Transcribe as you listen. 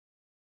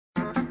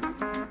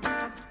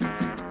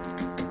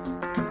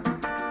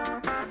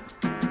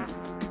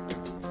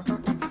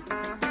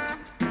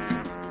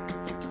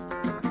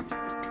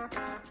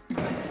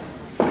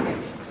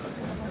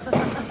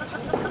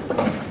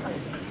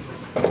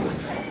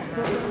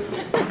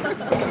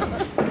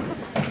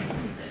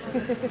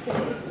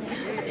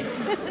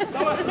So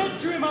I said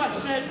to him, I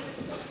said,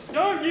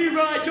 don't you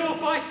ride your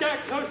bike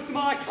that close to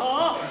my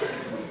car.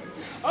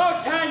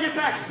 I'll turn your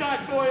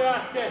backside for you,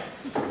 I said.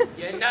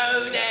 You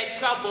know their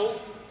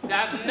trouble. They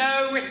have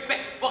no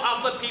respect for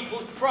other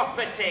people's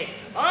property.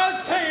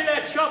 I'll tell you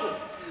their trouble.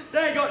 They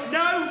ain't got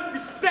no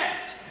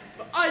respect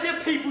for other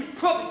people's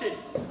property.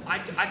 I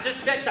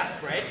just said that,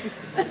 Fred.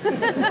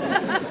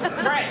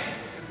 Fred!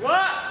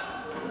 What?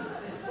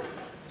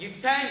 You've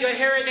turned your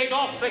hearing aid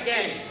off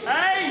again.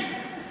 Hey!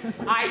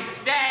 I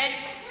said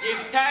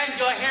you've turned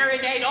your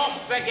hearing aid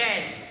off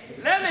again.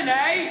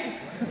 Lemonade?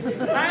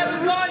 I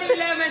haven't got any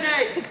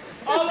lemonade.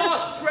 I'll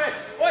ask Trev.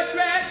 What,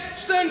 Trev?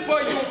 Stand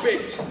by your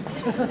bits.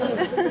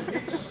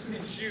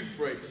 It's you,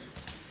 Fred.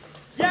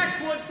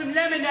 Jack wants some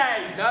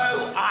lemonade.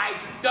 No, I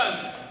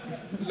don't.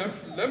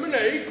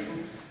 Lemonade?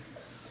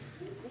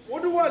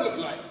 What do I look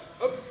like?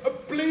 A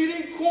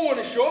bleeding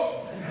corner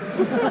shop?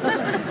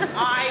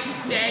 I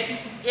said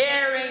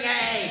hearing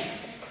aid.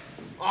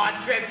 Oh,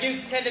 Trev,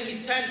 you tell him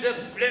he's turned the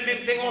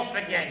blooming thing off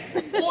again.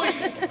 Boy,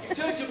 you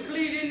turned your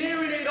bleeding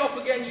hearing aid off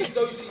again, you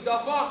dosey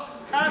duffer.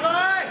 Have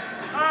I?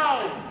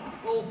 Oh.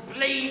 Oh,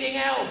 bleeding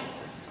hell.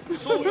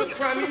 Sort the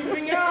cramming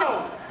thing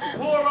out.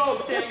 Poor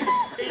old thing.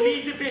 It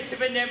needs a bit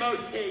of an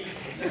MOT.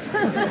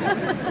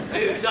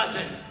 Who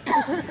doesn't?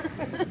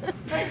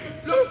 Hey,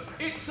 look,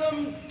 it's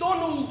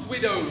Donald's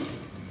widow.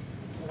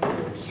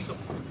 Oh, she's a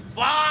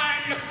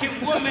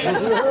fine-looking woman.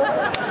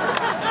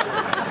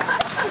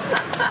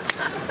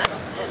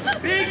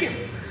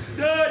 Big,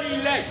 sturdy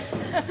legs.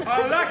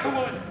 I like a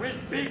woman with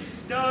big,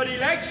 sturdy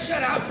legs.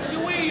 Shut up,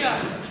 Joia.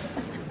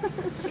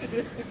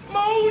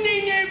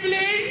 Morning,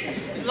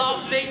 Evelyn.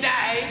 Lovely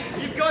day.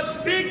 You've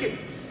got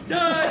big,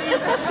 sturdy...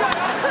 Shut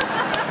up.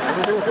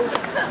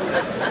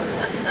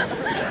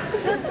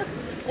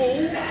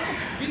 Fool,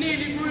 you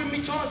nearly ruined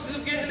me chances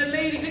of getting a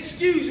lady's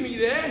excuse me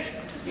there.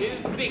 You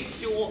think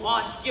she will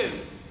ask you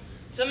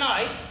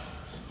tonight?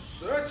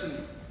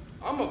 Certainly.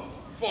 I'm a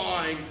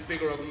fine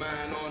figure of a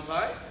man, aren't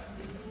I?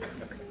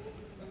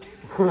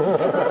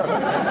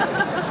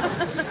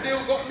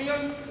 Still got me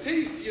own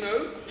teeth, you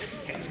know.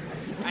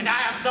 And I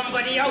have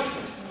somebody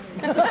else's.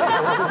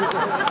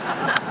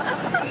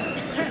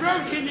 You've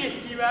broken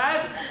this, you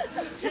have.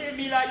 Hitting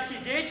me like you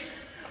did.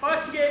 I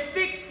have to get it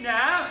fixed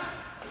now.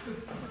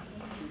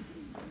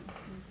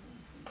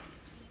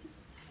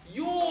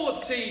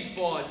 Your teeth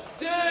are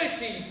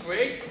dirty,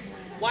 Fred.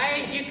 Why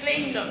ain't you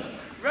cleaned them?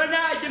 Run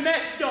out of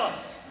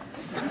domestos.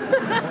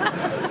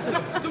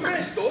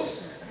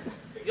 Domestos?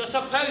 You're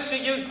supposed to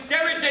use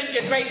Sterident,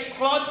 you great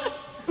clod.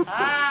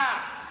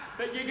 Ah,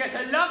 but you get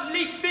a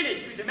lovely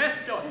finish with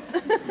domestos.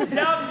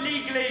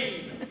 Lovely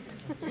gleam.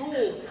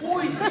 You're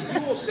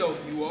poisoning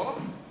yourself, you are.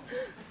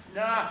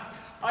 Nah,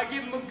 I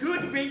give them a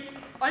good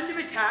rinse under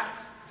the tap,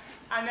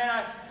 and then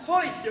I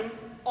polish them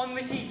on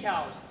the tea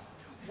towels.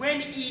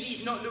 When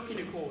Edie's not looking,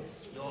 of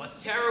course. You're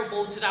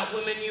terrible to that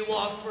woman you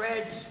are,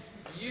 Fred.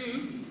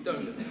 You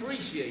don't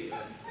appreciate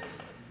her.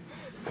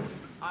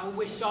 I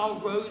wish our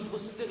Rose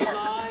was still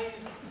alive.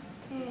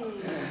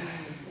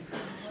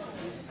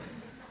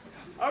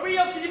 Are we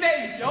off to the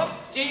betting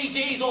shops?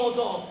 GG's or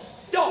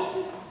dogs?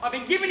 Dogs! I've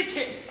been given a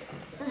tip.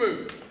 From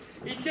who?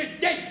 It's a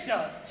dead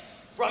cert.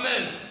 From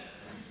who?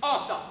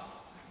 Arthur.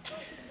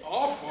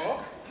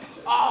 Arthur?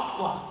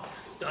 Arthur.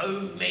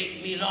 Don't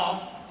make me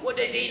laugh. What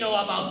does he know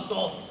about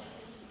dogs?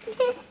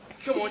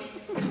 Come on,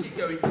 let's get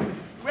going.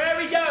 Where are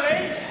we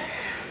going?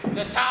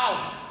 The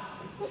town.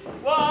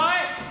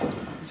 Why?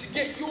 To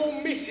get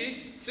your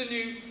missus some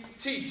new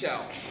tea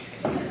towels.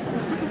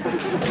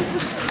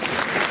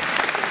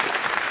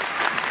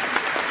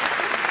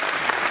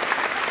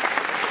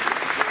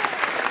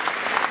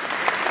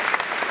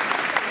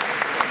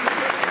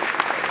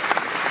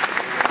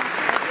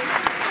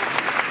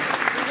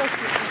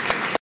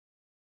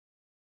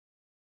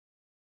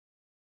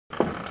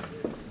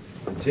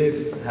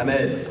 Chief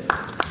Hamed.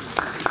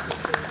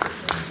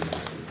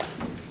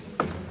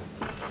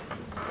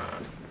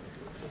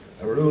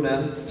 Aruna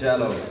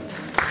Jalloh.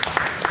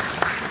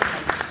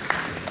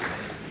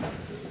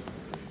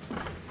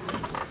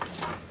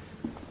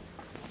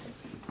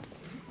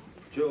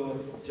 Joe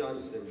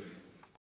Johnston.